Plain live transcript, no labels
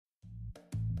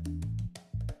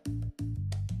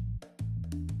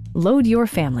Load your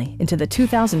family into the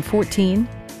 2014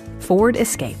 Ford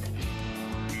Escape.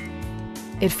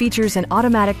 It features an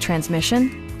automatic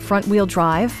transmission, front-wheel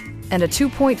drive, and a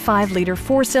 2.5-liter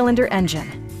four-cylinder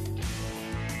engine.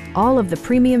 All of the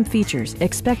premium features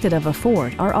expected of a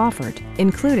Ford are offered,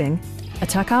 including a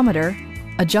tachometer,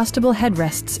 adjustable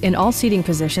headrests in all seating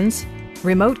positions,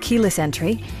 remote keyless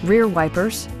entry, rear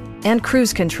wipers, and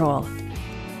cruise control.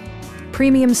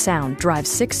 Premium sound drives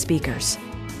 6 speakers,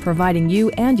 providing you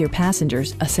and your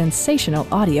passengers a sensational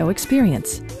audio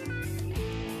experience.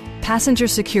 Passenger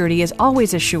security is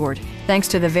always assured thanks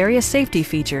to the various safety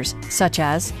features such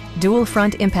as dual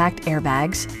front impact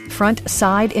airbags, front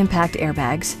side impact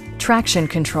airbags, traction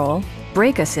control,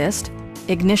 brake assist,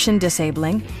 ignition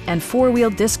disabling, and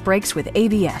 4-wheel disc brakes with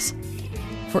ABS.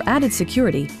 For added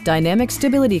security, dynamic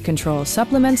stability control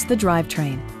supplements the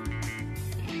drivetrain.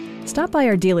 Stop by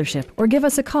our dealership or give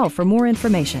us a call for more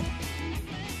information.